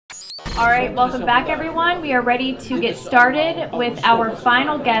All right, welcome back everyone. We are ready to get started with our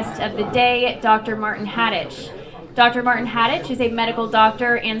final guest of the day, Dr. Martin Haditsch. Dr. Martin Haditsch is a medical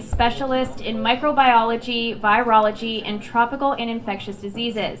doctor and specialist in microbiology, virology, and tropical and infectious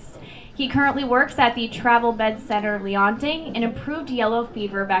diseases. He currently works at the TravelMedCenter Leonding, an approved yellow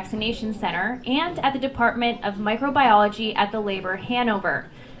fever vaccination center, and at the Department of Microbiology at the Labor Hannover.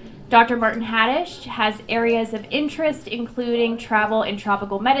 Dr. Martin Haditsch has areas of interest including travel and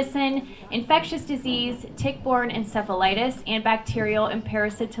tropical medicine, infectious disease, tick-borne encephalitis, and bacterial and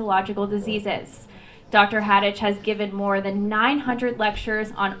parasitological diseases. Dr. Haditsch has given more than 900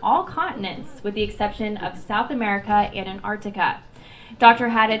 lectures on all continents, with the exception of South America and Antarctica. Dr.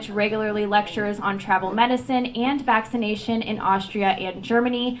 Haditsch regularly lectures on travel medicine and vaccination in Austria and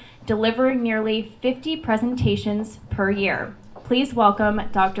Germany, delivering nearly 50 presentations per year. Please welcome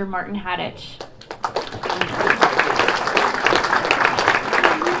Dr. Martin Haditsch.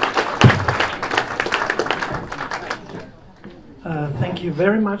 Thank you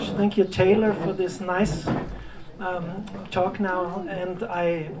very much. Thank you, Taylor, for this nice talk now. And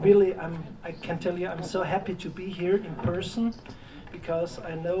I can tell you, I'm so happy to be here in person, because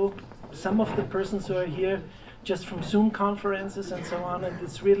I know some of the persons who are here just from Zoom conferences and so on, and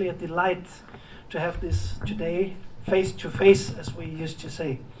it's really a delight to have this today face to face, as we used to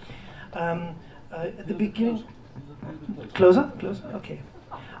say. At the beginning, closer, okay.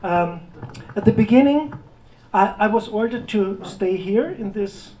 At the beginning, I was ordered to stay here in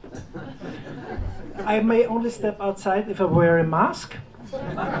this. I may only step outside if I wear a mask.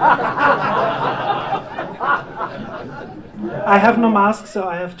 I have no mask, so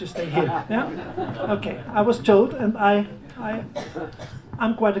I have to stay here. Yeah? Okay, I was told, and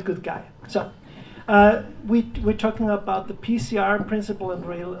I'm quite a good guy. So we're talking about the PCR principle and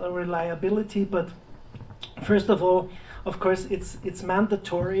reliability, but first of all, of course, it's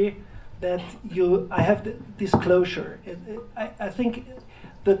mandatory that I have the disclosure. I think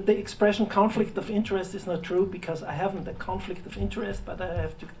that the expression conflict of interest is not true, because I haven't a conflict of interest, but I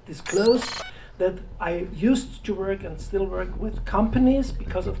have to disclose that I used to work and still work with companies,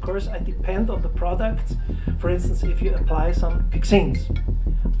 because of course I depend on the products. For instance, if you apply some vaccines,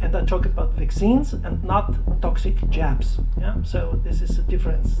 and I talk about vaccines and not toxic jabs. Yeah? So this is a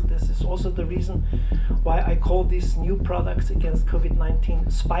difference. This is also the reason why I call these new products against COVID-19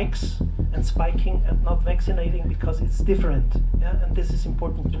 spikes and spiking and not vaccinating, because it's different. Yeah? And this is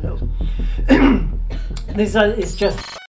important to know. This is just